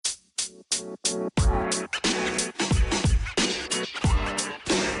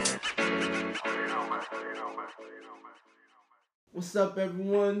What's up,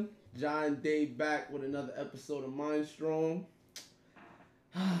 everyone? John Dave back with another episode of Mind Strong.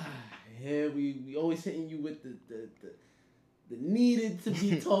 Yeah, we always hitting you with the needed to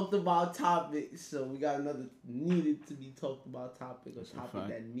be talked about topic. So we got another needed to be talked about topic, a topic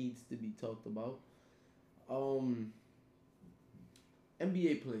that needs to be talked about. NBA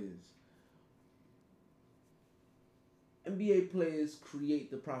players. NBA players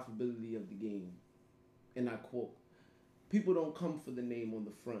create the profitability of the game. And I quote, people don't come for the name on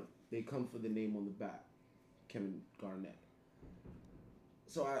the front. They come for the name on the back. Kevin Garnett.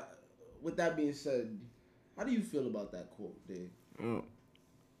 So with that being said, how do you feel about that quote, Dave?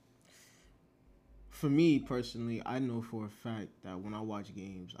 For me personally, I know for a fact that when I watch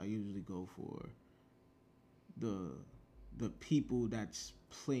games, I usually go for the people that's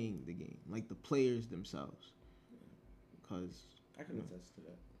playing the game, like the players themselves. Cause I can attest to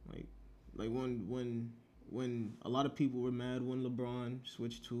that. Like when a lot of people were mad when LeBron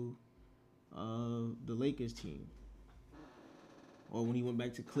switched to the Lakers team, or when he went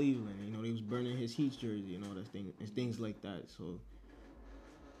back to Cleveland, they was burning his Heat jersey and all that thing and things like that. So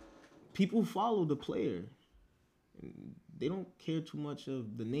people follow the player, and they don't care too much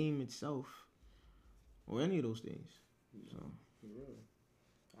of the name itself or any of those things. So for real,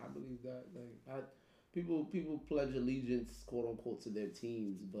 I believe that. People pledge allegiance, quote unquote, to their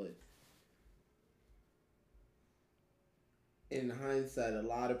teams, but in hindsight, a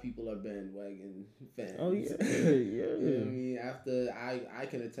lot of people are bandwagon fans. Oh yeah, yeah. yeah. You know what I mean? After I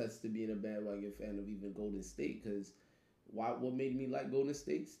can attest to being a bandwagon fan of even Golden State, because what made me like Golden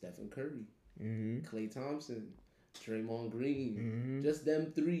State? Stephen Curry, Klay Thompson, Draymond Green, just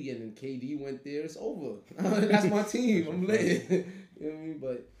them three, and then KD went there. It's over. That's my team. I'm lit. You know what I mean?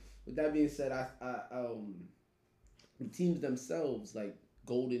 But with that being said, the teams themselves, like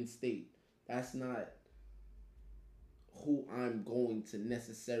Golden State, that's not who I'm going to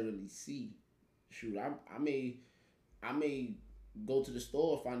necessarily see. Shoot, I may go to the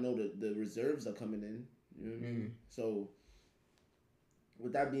store if I know that the reserves are coming in. You know what I mean? So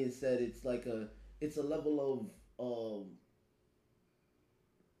with that being said, it's a level of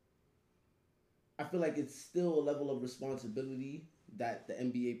I feel like it's still a level of responsibility that the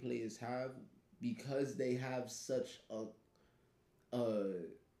NBA players have because they have such a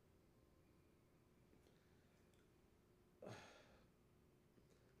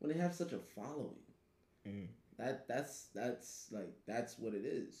when they have such a following. That's what it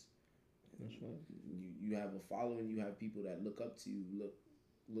is. That's right. You have a following. You have people that look up to you,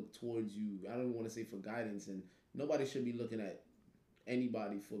 look towards you. I don't want to say for guidance, and nobody should be looking at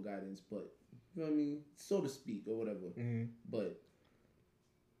anybody for guidance, but you know what I mean, so to speak, or whatever. But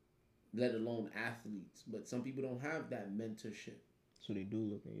let alone athletes. But some people don't have that mentorship. So they do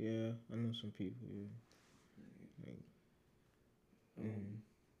look at, yeah, I know some people, yeah. You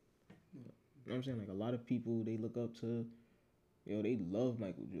know what I'm saying? Like a lot of people they look up to, they love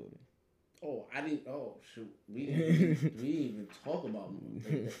Michael Jordan. Oh, I didn't. Oh, shoot. We didn't even talk about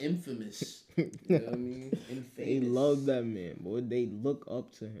the infamous. You know what I mean? Infamous. They love that man, boy. They look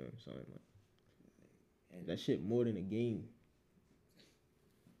up to him, son. Like, that shit more than a game.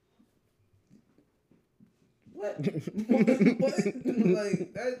 What? What?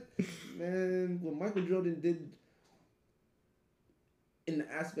 Like that, man. What Michael Jordan did in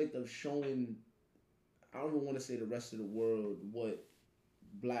the aspect of showing, I don't even want to say the rest of the world what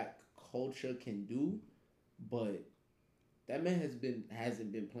black culture can do, but that man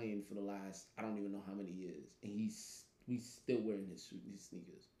hasn't been playing for the last I don't even know how many years, and he's still wearing his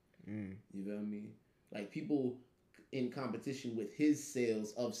sneakers. You know what I mean? Like people in competition with his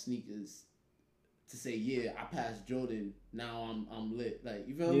sales of sneakers to say, yeah, I passed Jordan. Now I'm lit. Like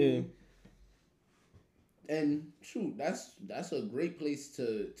you feel what I mean? And shoot, that's a great place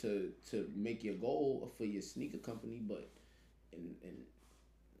to make your goal for your sneaker company. But in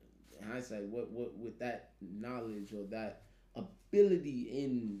hindsight, what with that knowledge or that ability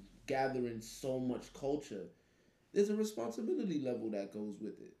in gathering so much culture, there's a responsibility level that goes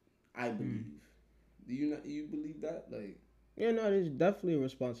with it. I believe. Do you believe that? Like, yeah, no, there's definitely a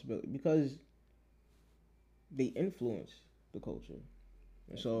responsibility because they influence the culture.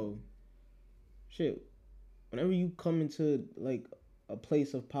 And so, shit, whenever you come into like a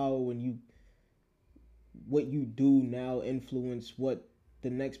place of power, what you do now influence what the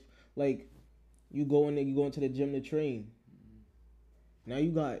next, like you go into the gym to train. Now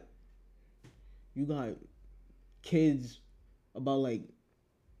you got kids about like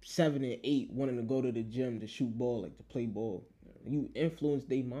 7 and 8 wanting to go to the gym to shoot ball, like to play ball. You influence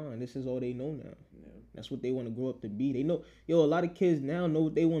their mind. This is all they know now. Yeah. That's what they want to grow up to be. They know, yo, a lot of kids now know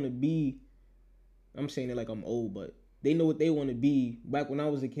what they want to be. I'm saying it like I'm old, but they know what they want to be. Back when I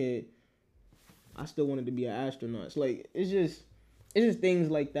was a kid, I still wanted to be an astronaut. It's like it's just things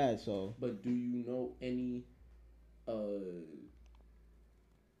like that. So, But do you know any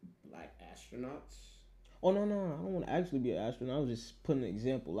black astronauts? oh no, I don't want to actually be an astronaut. I was just putting an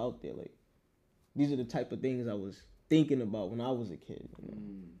example out there. Like these are the type of things I was thinking about when I was a kid. You know?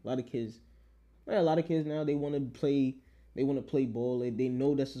 A lot of kids, yeah, a lot of kids now they want to play. They want to play ball. They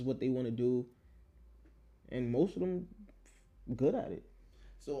know this is what they want to do, and most of them good at it.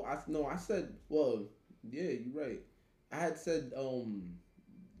 So I no, I said, well, yeah, you're right. I had said,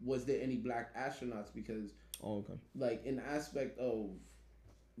 was there any black astronauts? Because Oh, okay. like in the aspect of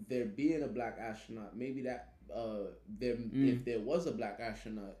there being a black astronaut, maybe that there if there was a black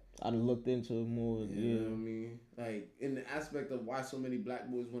astronaut, I'd have looked into it more. you know what I mean? Like in the aspect of why so many black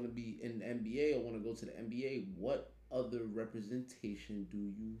boys want to be in the NBA or want to go to the NBA, what other representation do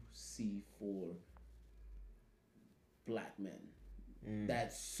you see for black men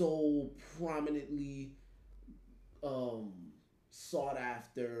that's so prominently um sought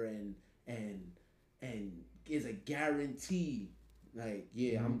after and is a guarantee, like,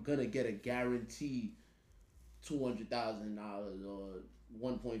 yeah, I'm gonna get a guarantee $200,000 or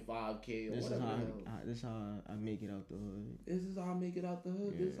 1.5K or This is whatever how the hell. this is how I make it out the hood. This is how I make it out the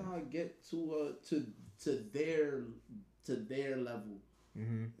hood. This is how I get to their level. You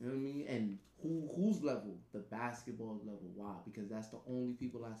know what I mean? And whose level? The basketball level. Why? Because that's the only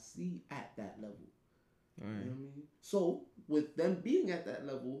people I see at that level. You know what I mean? So with them being at that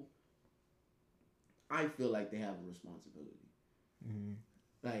level, I feel like they have a responsibility.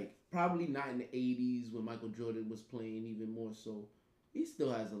 Like probably not in the '80s when Michael Jordan was playing, even more so. He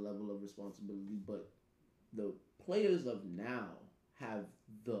still has a level of responsibility, but the players of now have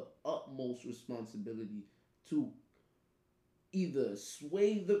the utmost responsibility to either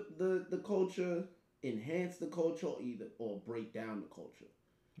sway the culture, enhance the culture, or break down the culture.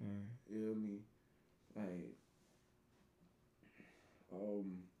 You know what I mean? Like,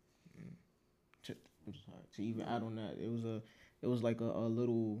 I'm sorry. To even add on that, it was like a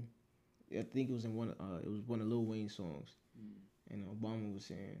little. I think it was in one. It was one of Lil Wayne's songs, and Obama was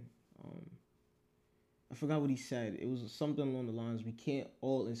saying, I forgot what he said. It was something along the lines, we can't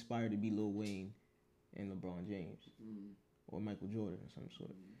all aspire to be Lil Wayne and LeBron James or Michael Jordan or some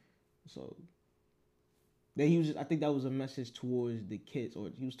sort. So that he was. I think that was a message towards the kids, or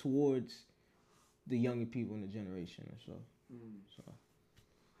he was towards the younger people in the generation or so. So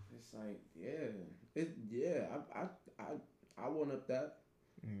it's like, I want up that.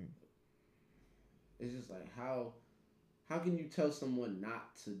 It's just like how can you tell someone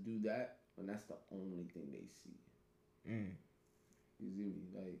not to do that when that's the only thing they see? You see me?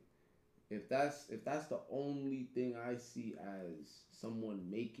 Like if that's the only thing I see as someone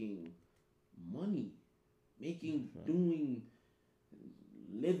making money, doing,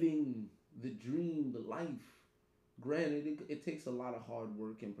 living the dream, the life. Granted, it takes a lot of hard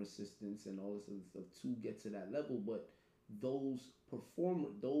work and persistence and all this other stuff to get to that level, but those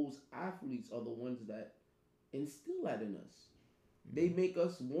athletes are the ones that instill that in us. They make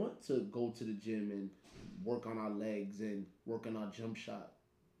us want to go to the gym and work on our legs and work on our jump shot.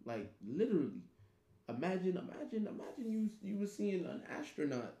 Like literally. Imagine you were seeing an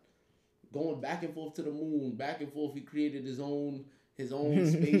astronaut going back and forth to the moon, back and forth. He created his own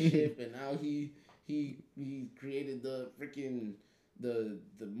spaceship, and now he created the freaking the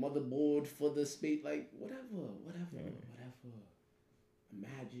motherboard for the space. Like whatever.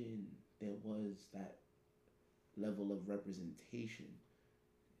 Imagine there was that level of representation.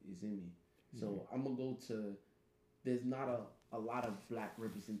 You see me? So I'm gonna go to. There's not a lot of black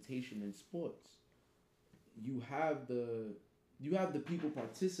representation in sports. You have the people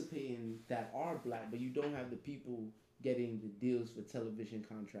participating that are black, but you don't have the people getting the deals for television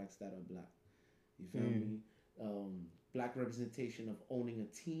contracts that are black. You feel me? Black representation of owning a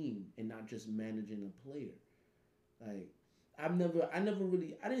team and not just managing a player. Like I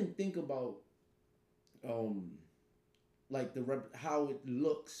didn't think about like how it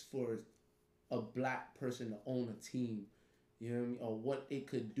looks for a black person to own a team. You know what I mean? Or what it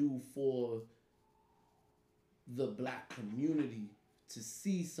could do for the black community to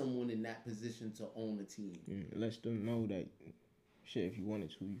see someone in that position to own a team. It lets them know that shit, if you wanted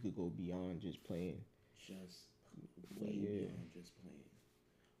to, you could go beyond just playing. Just way beyond just playing.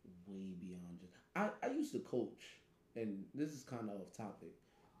 Way beyond just. I used to coach, and this is kind of off topic,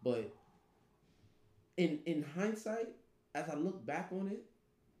 but in hindsight, as I look back on it,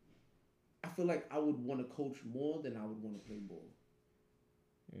 I feel like I would want to coach more than I would want to play ball.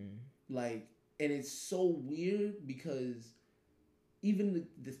 Like, and it's so weird because even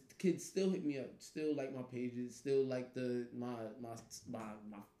the kids still hit me up, still like my pages, still like my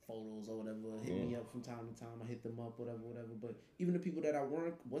photos or whatever. Hit me up from time to time. I hit them up, whatever. But even the people that I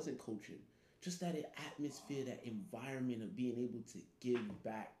wasn't coaching, just that atmosphere, that environment of being able to give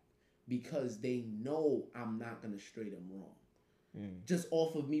back because they know I'm not gonna stray them wrong. Just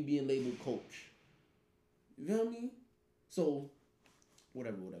off of me being labeled coach. You feel me? So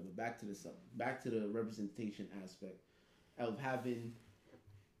whatever. Back to the representation aspect of having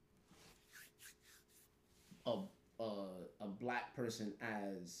a a black person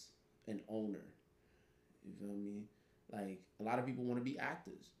as an owner. You feel me? Like a lot of people want to be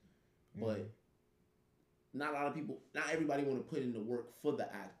actors, but not everybody want to put in the work for the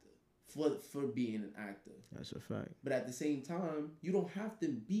actor, for being an actor. That's a fact. But at the same time, you don't have to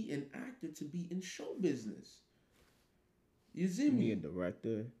be an actor to be in show business. You see me? Be a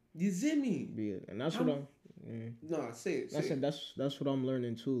director. You see me? And that's what I'm. No, say it. That's what I'm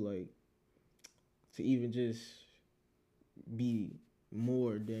learning too. Like to even just be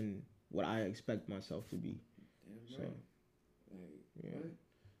more than what I expect myself to be. Damn right. So,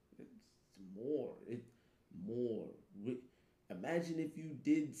 like, what? It's more. Imagine if you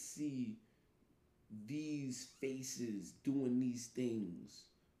did see these faces doing these things,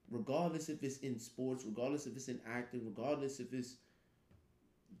 regardless if it's in sports, regardless if it's in acting, regardless if it's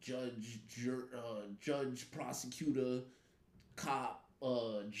judge, prosecutor, cop,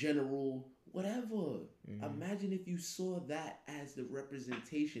 general, whatever. Imagine if you saw that as the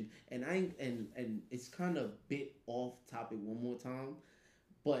representation. And it's kind of a bit off topic one more time,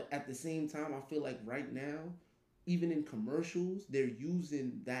 but at the same time, I feel like right now, even in commercials, they're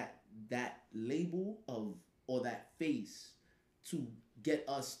using that label of or that face to get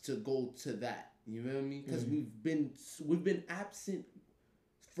us to go to that. You know what I mean? Because we've been absent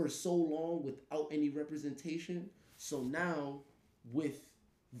for so long without any representation. So now with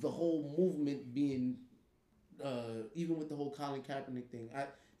the whole movement being, even with the whole Colin Kaepernick thing,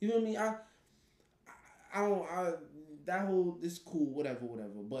 you know what I mean? It's cool, whatever.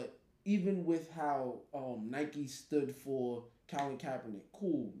 But even with how Nike stood for Colin Kaepernick,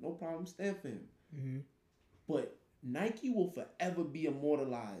 cool, no problem, stand for him. But Nike will forever be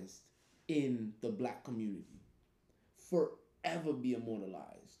immortalized in the black community. Forever be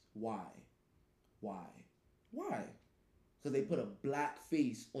immortalized. Why? Because they put a black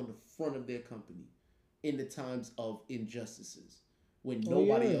face on the front of their company in the times of injustices when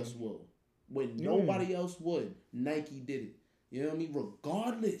nobody else will. When nobody else would, Nike did it. You know what I mean?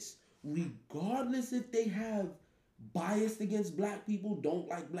 Regardless if they have bias against black people, don't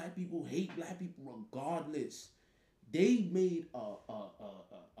like black people, hate black people, regardless, they made a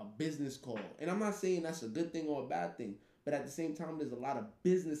business call. And I'm not saying that's a good thing or a bad thing, but at the same time, there's a lot of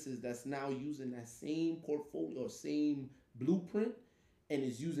businesses that's now using that same portfolio or same blueprint and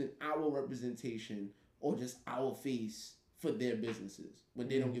is using our representation or just our face for their businesses when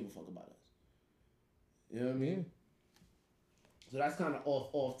they don't give a fuck about us. You know what I mean? So that's kind of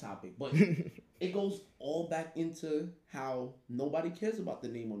off topic, but it goes all back into how nobody cares about the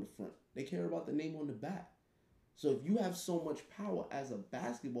name on the front. They care about the name on the back. So if you have so much power as a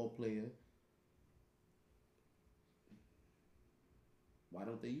basketball player, why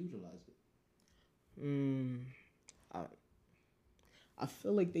don't they utilize it? I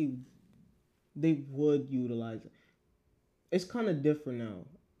feel like they would utilize it. It's kind of different now.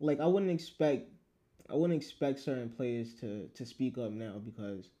 Like I wouldn't expect certain players to speak up now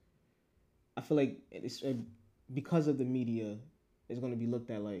because I feel like it's because of the media, it's going to be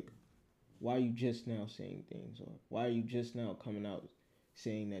looked at like, why are you just now saying things, or why are you just now coming out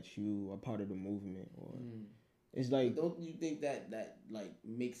saying that you are part of the movement, or it's like, but don't you think that like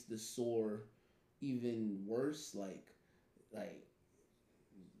makes the sore even worse? Like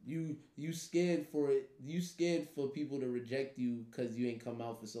you scared for it. You scared for people to reject you because you ain't come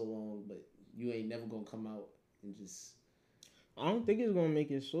out for so long, but you ain't never gonna come out and just. I don't think it's gonna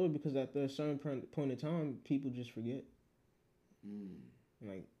make it sore because at a certain point in time, people just forget.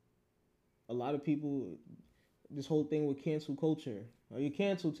 Like a lot of people, this whole thing with cancel culture. Are you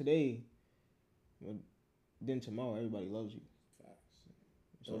canceled today? Well, then tomorrow everybody loves you. Facts.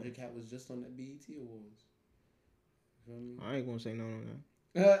 Doja Cat was just on that BET Awards. You feel me? I ain't gonna say no on that.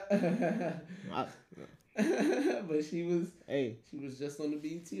 But she was. Hey, she was just on the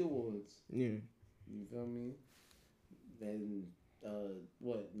BET Awards. Yeah. You feel me? Then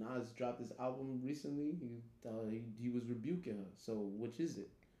Nas dropped his album recently. He was rebuking her. So which is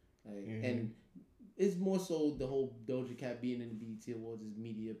it? Like, and it's more so the whole Doja Cat being in the BET Awards is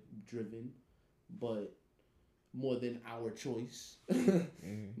media driven, but more than our choice.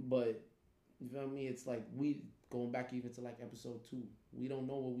 Mm-hmm. But you feel me? It's like we going back even to like episode 2. We don't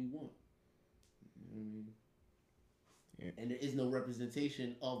know what we want. You know what I mean? Yeah. And there is no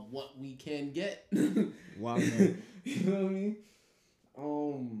representation of what we can get. Wow, man. You know what I mean?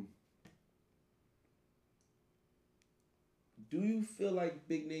 Um, do you feel like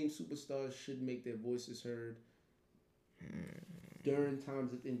big name superstars should make their voices heard during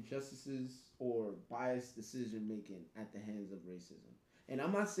times of injustices or biased decision making at the hands of racism? And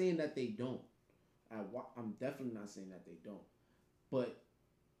I'm not saying that they don't. I'm definitely not saying that they don't. But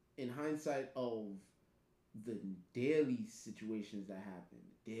in hindsight of the daily situations that happen,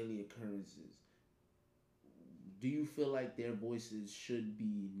 daily occurrences, do you feel like their voices should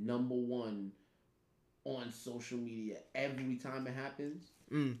be number one on social media every time it happens?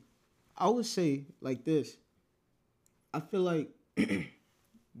 I would say like this. I feel like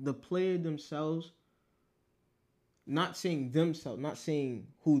the player themselves, not saying themselves, not saying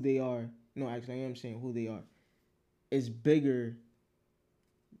who they are. No, actually, I am saying who they are. Is bigger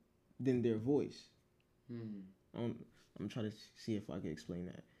than their voice. I'm trying to see if I can explain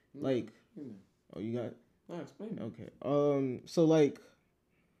that. Like, oh, you got. No, explain. Okay. So like,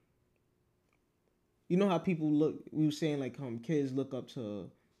 you know how people look. We were saying like, kids look up to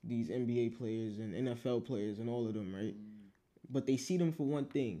these NBA players and NFL players and all of them, right? But they see them for one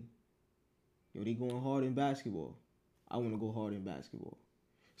thing. Yo, they going hard in basketball. I want to go hard in basketball.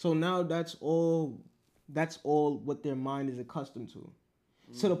 So now that's all what their mind is accustomed to.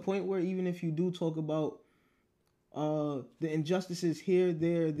 To the point where even if you do talk about the injustices here,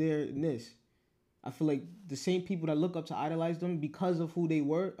 there, and this, I feel like the same people that look up to idolize them because of who they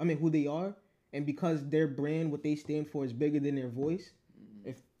are, and because their brand, what they stand for, is bigger than their voice.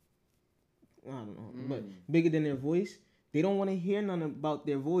 If I don't know, but bigger than their voice, they don't want to hear none about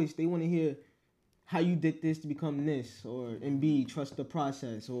their voice. They want to hear how you did this to become this, or and trust the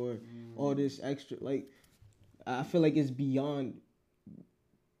process, or all this extra. Like, I feel like it's beyond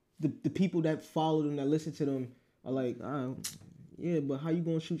the people that follow them, that listen to them, are like, yeah, but how you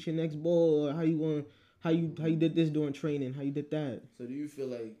gonna shoot your next ball, or how you did this during training, how you did that. So do you feel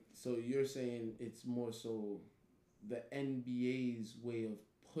like, so you're saying it's more so the NBA's way of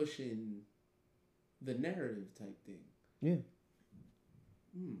pushing the narrative type thing? Yeah.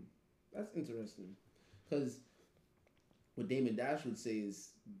 That's interesting. Because what Damon Dash would say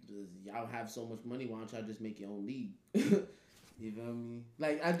is, y'all have so much money, why don't y'all just make your own league? You feel me?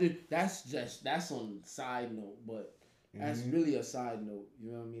 Like, that's on side note, but that's really a side note.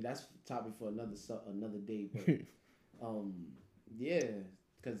 You know what I mean? That's a topic for another day. But yeah,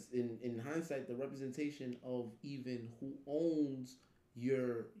 because in hindsight, the representation of even who owns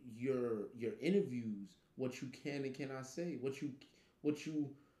your interviews, what you can and cannot say, what you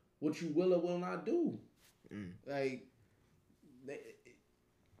will or will not do, like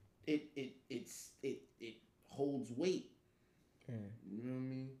it holds weight. You know what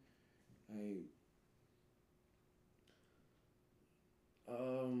I mean?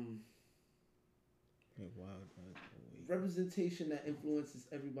 Representation that influences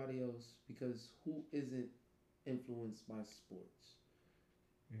everybody else, because who isn't influenced by sports?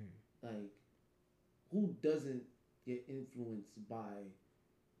 Like, who doesn't get influenced by,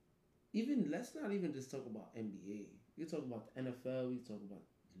 even, let's not even just talk about NBA. We can talk about the NFL, we can talk about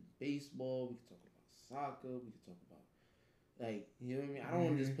baseball, we can talk about soccer, we can talk about, like, you know what I mean? I don't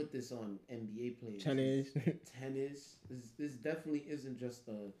want to just put this on NBA players. Tennis. This definitely isn't just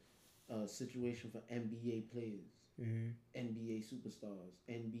a situation for NBA players, NBA superstars,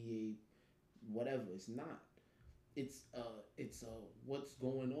 NBA whatever. It's not. It's what's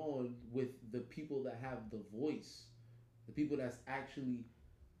going on with the people that have the voice, the people that's actually,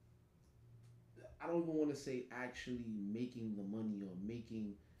 I don't even want to say actually making the money or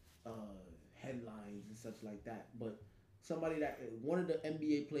making headlines and such like that, but somebody that, one of the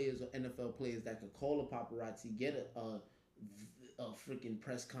NBA players or NFL players that could call a paparazzi, get a freaking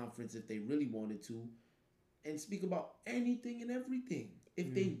press conference if they really wanted to, and speak about anything and everything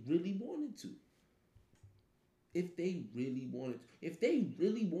if they really wanted to. If they really wanted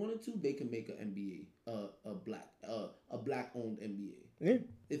to, they can make an NBA, a black owned NBA. Yeah.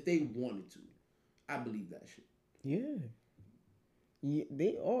 If they wanted to, I believe that shit. Yeah,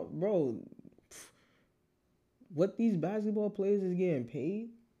 they are, bro. What these basketball players is getting paid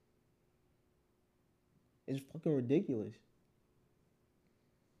is fucking ridiculous.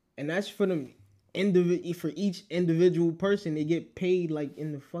 And that's for them for each individual person. They get paid like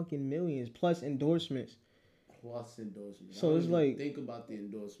in the fucking millions, plus endorsements. So it's like, think about the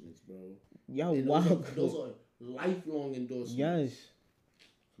endorsements, bro. Yo, wow. Those are lifelong endorsements. Yes.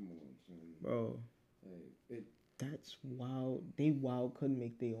 Come on, son. Bro. That's wild. They wild couldn't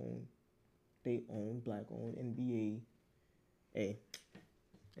make black owned NBA. Hey,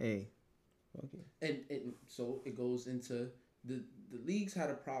 okay. And so it goes into the leagues had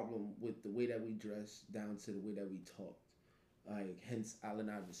a problem with the way that we dress down to the way that we talked. Like hence Allen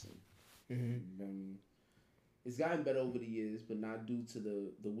Iverson. Mm-hmm. It's gotten better over the years, but not due to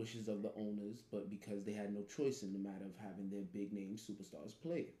the wishes of the owners, but because they had no choice in the matter of having their big name superstars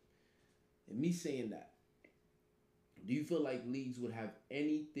play. And me saying that, do you feel like leagues would have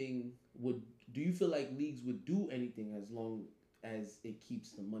anything? Do you feel like leagues would do anything as long as it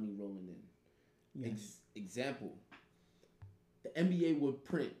keeps the money rolling in? Yes. Example: the NBA would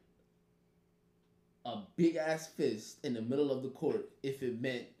print a big ass fist in the middle of the court if it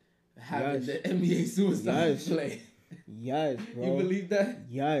meant having the NBA superstars play. Yes, bro. You believe that?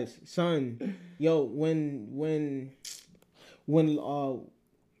 Yes, son. Yo, when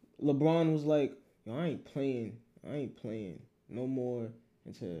LeBron was like, yo, I ain't playing no more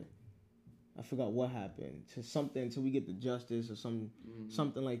until I forgot what happened, to something until we get the justice or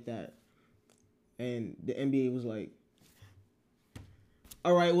something like that. And the NBA was like,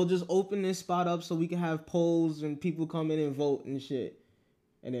 all right, we'll just open this spot up so we can have polls and people come in and vote and shit.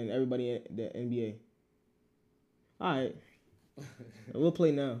 And then everybody at the NBA, all right, we'll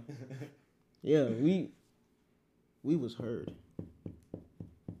play now. Yeah, we was heard.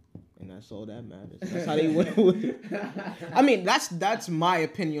 And that's all that matters. That's how they went with it. I mean, that's my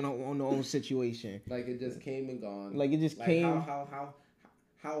opinion on the whole situation. Like it just came and gone. Like it just came.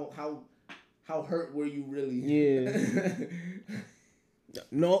 How hurt were you really? Yeah.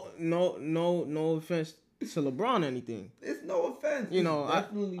 No offense to LeBron or anything. It's no offense. You know, I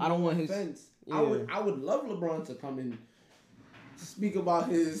don't want offense. his. Yeah. I would love LeBron to come and speak about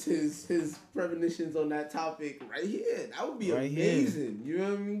his premonitions on that topic right here. That would be right amazing. Here. You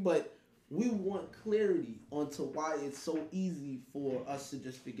know what I mean? But we want clarity onto why it's so easy for us to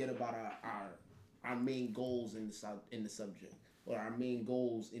just forget about our main goals in the subject, or our main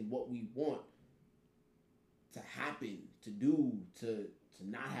goals in what we want to happen, to do, to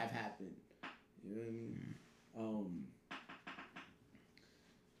not have happen. You know what I mean?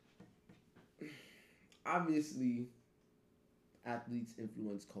 Obviously, athletes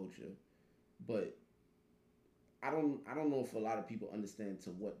influence culture, but I don't know if a lot of people understand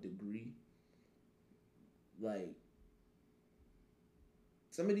to what degree. Like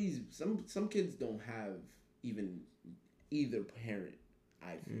some kids don't have even either parent.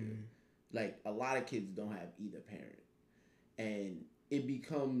 I feel like a lot of kids don't have either parent, and it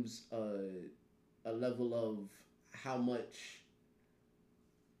becomes a level of how much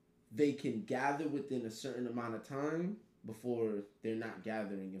they can gather within a certain amount of time before they're not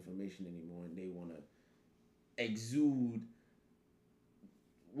gathering information anymore, and they want to exude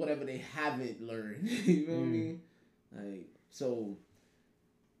whatever they haven't learned. You know what I mean? Like, so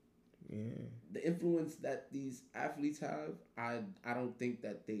the influence that these athletes have, I don't think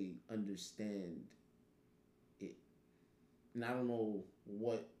that they understand it. And I don't know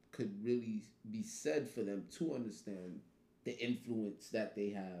what could really be said for them to understand the influence that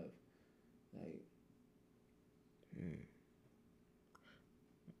they have. Like,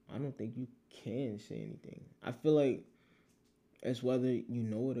 I don't think you can say anything. I feel like it's whether you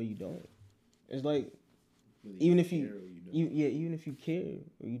know it or you don't. It's like really even if even if you care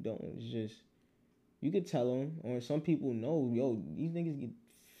or you don't, it's just you could tell them. Or some people know, yo, these niggas get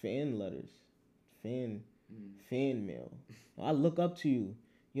fan letters, fan mail. I look up to you.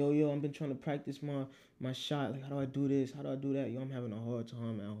 Yo, I've been trying to practice my shot. Like, how do I do this? How do I do that? Yo, I'm having a hard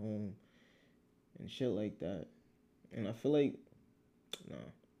time at home. And shit like that. And I feel like, nah,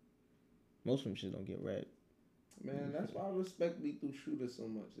 most of them shit don't get read. Man, that's why I respect Lethal Shooter so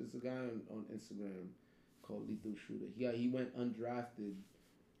much. There's a guy on Instagram called Lethal Shooter. He went undrafted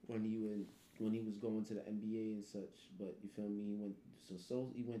when he was going to the NBA and such. But you feel me? He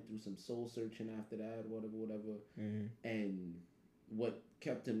went through some soul searching after that, whatever. Mm-hmm. And what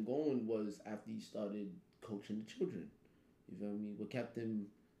kept him going was after he started coaching the children. You feel me? What kept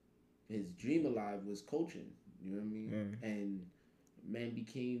his dream alive was coaching. You know what I mean? And man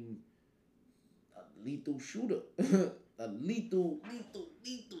became a lethal shooter. A lethal.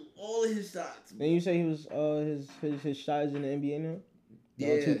 All of his shots. Then you say he was his shots in the NBA now?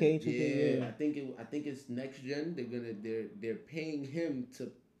 Yeah, 2K. Yeah. I think it's next gen. They're paying him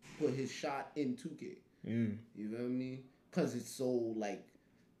to put his shot in 2K. You know what I mean? Cause it's so like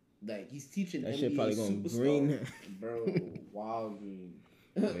he's teaching that NBA shit probably going superstar, green, bro. Wild green.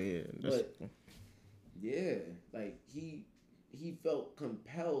 Yeah, but yeah, like he felt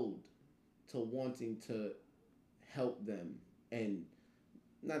compelled to wanting to help them, and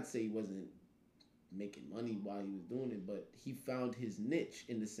not to say he wasn't making money while he was doing it, but he found his niche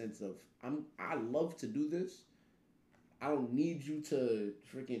in the sense of I love to do this. I don't need you to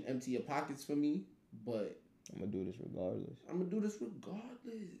freaking empty your pockets for me, but I'm gonna do this regardless. I'm gonna do this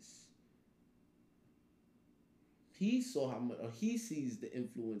regardless. He saw how much, or he sees the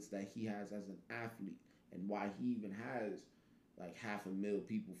influence that he has as an athlete, and why he even has like 500,000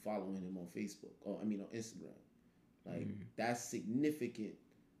 people following him on Facebook, or I mean on Instagram. Like that's significant.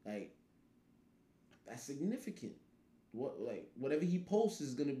 Like that's significant. Whatever he posts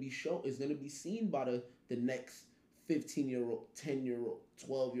is gonna be seen by the next 15-year-old, 10-year-old,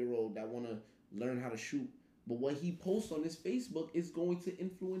 12-year-old that wanna learn how to shoot. But what he posts on his Facebook is going to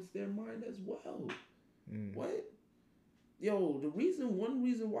influence their mind as well. What? Yo, one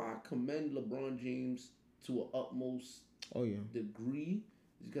reason why I commend LeBron James to an utmost degree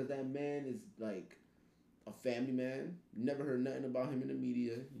is because that man is like a family man. You never heard nothing about him in the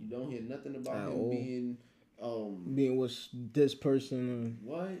media. You don't hear nothing about him being what's this person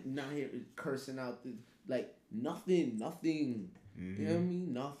what? Not here cursing out like nothing. You know what I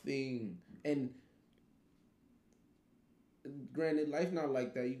mean? Nothing. And granted, life not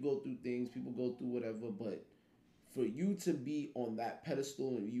like that. You go through things, people go through whatever, but for you to be on that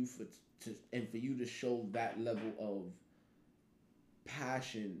pedestal and for you to show that level of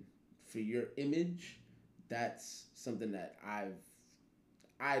passion for your image, that's something that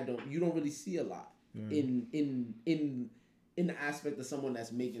you don't really see a lot in the aspect of someone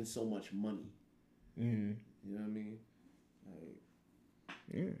that's making so much money. You know what I mean? Like,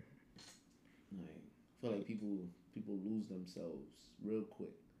 like I feel like people lose themselves real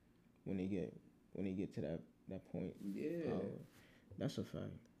quick when they get to that point. Yeah, that's a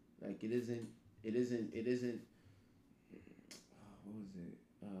fact. Like it isn't. What was it?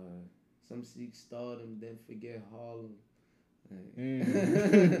 Some seek stardom, then forget Harlem. Like,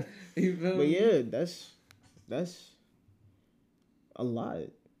 you feel but me? yeah, that's a lot.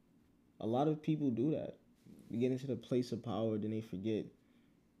 A lot of people do that. You get into the place of power, then they forget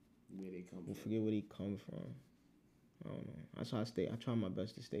where they come from. Forget where they come from. I don't know. That's how I try my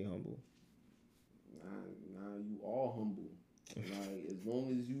best to stay humble. Nah, you all humble. Like as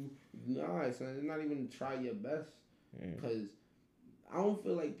long as son, it's not even try your best. Because I don't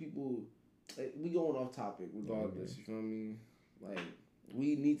feel like people. We going off topic regardless. You feel me? Like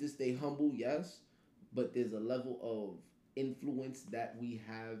we need to stay humble, yes, but there's a level of influence that we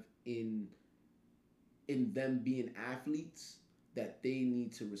have in them being athletes that they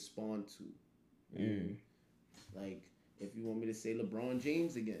need to respond to. Like if you want me to say LeBron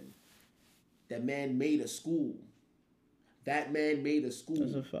James again, that man made a school. That man made a school.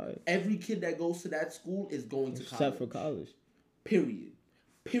 That's a fact. Every kid that goes to that school is going to college. Except for college. Period.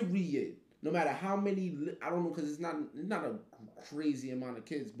 No matter how many, I don't know, because it's not a crazy amount of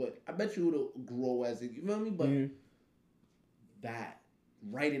kids, but I bet you it'll grow as it, you know what I mean? But that,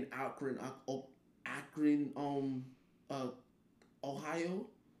 right in Akron, Ohio?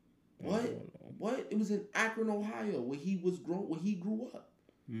 What? It was in Akron, Ohio, where he grew up.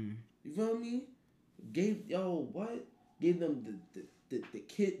 You feel me? Gave them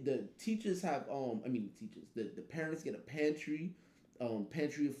the teachers have the parents get a pantry of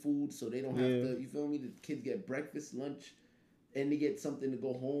food, so they don't have to, you feel me? The kids get breakfast, lunch, and they get something to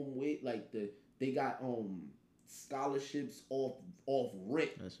go home with. Like they got scholarships off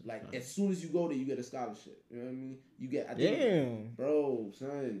rip. Like as soon as you go there, you get a scholarship. You know what I mean? You get bro,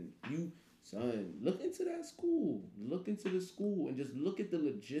 son, look into that school. Look into the school and just look at the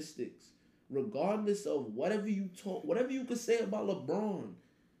logistics. Regardless of whatever you could say about LeBron,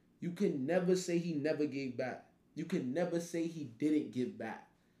 you can never say he never gave back. You can never say he didn't give back.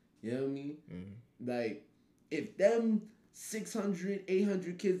 You know what I mean? Like, if them 600,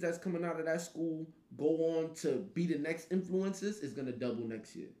 800 kids that's coming out of that school go on to be the next influencers, it's going to double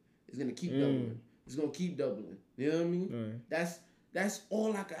next year. It's going to keep doubling. It's going to keep doubling. You know what I mean? That's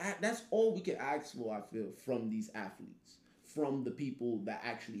all that's all we can ask for, I feel, from these athletes. From the people that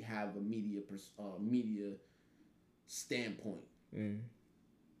actually have a media standpoint. And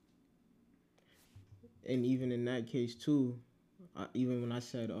even in that case too, even when I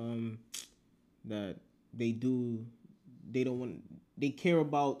said that they care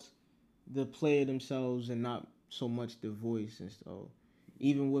about the player themselves and not so much the voice and stuff.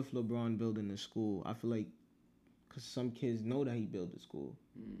 Even with LeBron building the school, I feel like because some kids know that he built the school,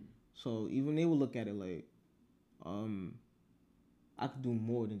 so even they will look at it like, I could do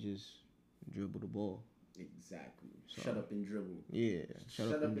more than just dribble the ball. Exactly. So, shut up and dribble. Yeah. Shut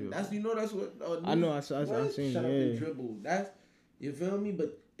up and dribble. That's what. I know. I've seen. Shut up and dribble. That's, you feel me?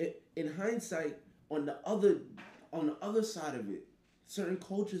 But in hindsight, on the other side of it, certain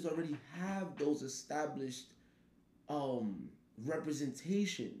cultures already have those established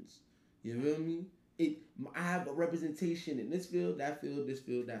representations. You feel me? I have a representation in this field, that field, this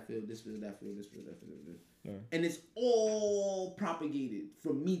field, that field, this field, that field, this field, that field, this. Yeah. And it's all propagated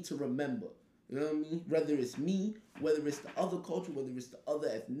for me to remember. You know what I mean? Whether it's me, whether it's the other culture, whether it's the other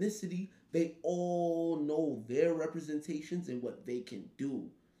ethnicity, they all know their representations and what they can do.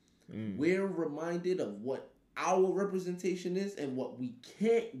 We're reminded of what our representation is and what we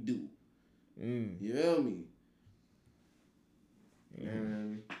can't do. You feel me?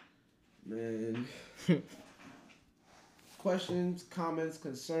 Man. Questions, comments,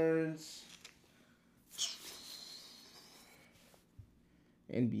 concerns?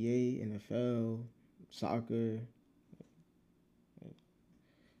 NBA, NFL, soccer,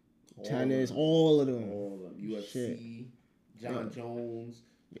 tennis, all of them. UFC, shit. John Jones,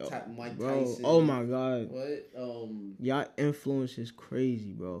 Mike bro, Tyson. Oh my God. What? Y'all influence is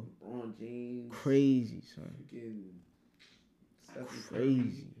crazy, bro. LeBron James. Crazy, son.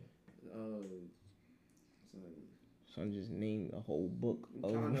 Crazy. Son just named a whole book.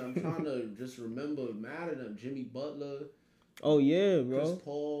 I'm trying to just remember mad at them. Jimmy Butler. Oh yeah, bro. Chris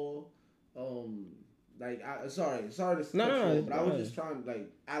Paul. Sorry to cut you off, but I was just trying,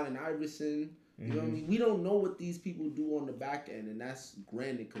 Allen Iverson. You know what I mean? We don't know what these people do on the back end, and that's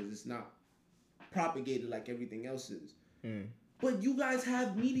granted because it's not propagated like everything else is. But you guys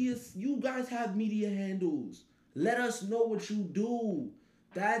have media. You guys have media handles. Let us know what you do.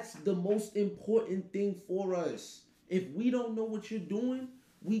 That's the most important thing for us. If we don't know what you're doing,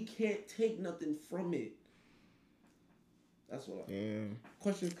 we can't take nothing from it. That's what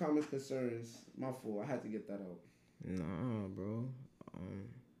Questions, comments, concerns. My fault. I had to get that out. Nah, bro.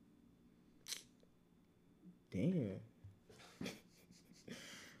 Damn.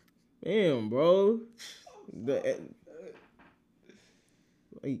 Damn, bro.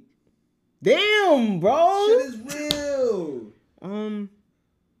 Damn, bro. Shit is real.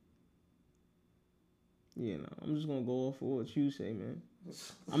 Yeah, no, I'm just gonna go off of what you say, man.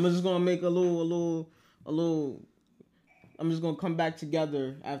 I'm just gonna make a little. I'm just gonna come back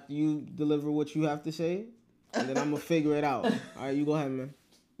together after you deliver what you have to say, and then I'm gonna figure it out. All right, you go ahead, man.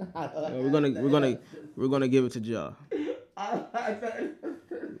 We're gonna give it to Ja.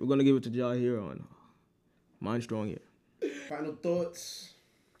 We're gonna give it to Ja here on Mind Strong here. Final thoughts.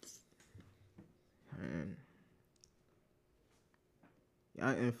 Man,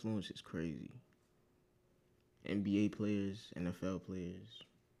 y'all influence is crazy. NBA players, NFL players,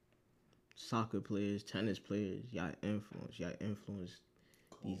 soccer players, tennis players, y'all influence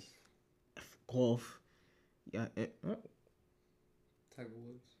these golf. Tiger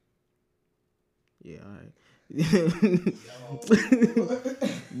Woods. Yeah, alright.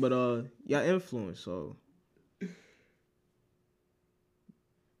 But y'all influence, so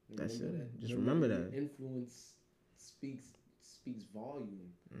that's it. Just remember that. Influence speaks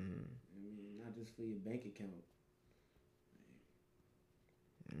volume. I mean, not just for your bank account.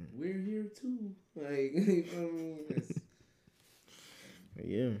 We're here too.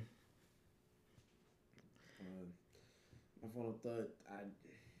 Yeah. My final thought, I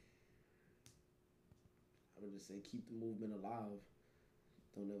would just say keep the movement alive.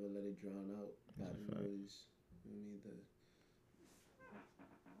 Don't ever let it drown out by the noise.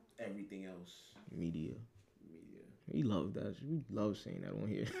 Everything else. Media. We love that. We love saying that on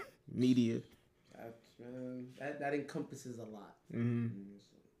here. Media. That encompasses a lot.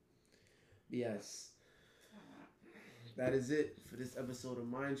 Yes. That is it for this episode of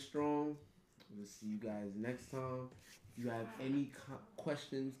Mind Strong. We'll see you guys next time. If you have any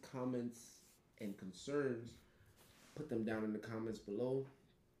questions, comments, and concerns, put them down in the comments below.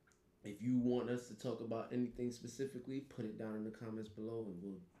 If you want us to talk about anything specifically, put it down in the comments below, and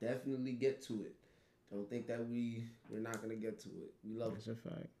we'll definitely get to it. Don't think that we're not gonna get to it. We love That's a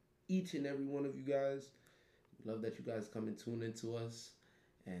fact. Each and every one of you guys. We love that you guys come and tune into us,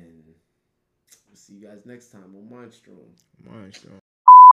 and we'll see you guys next time on Mind Strong. Mind Strong.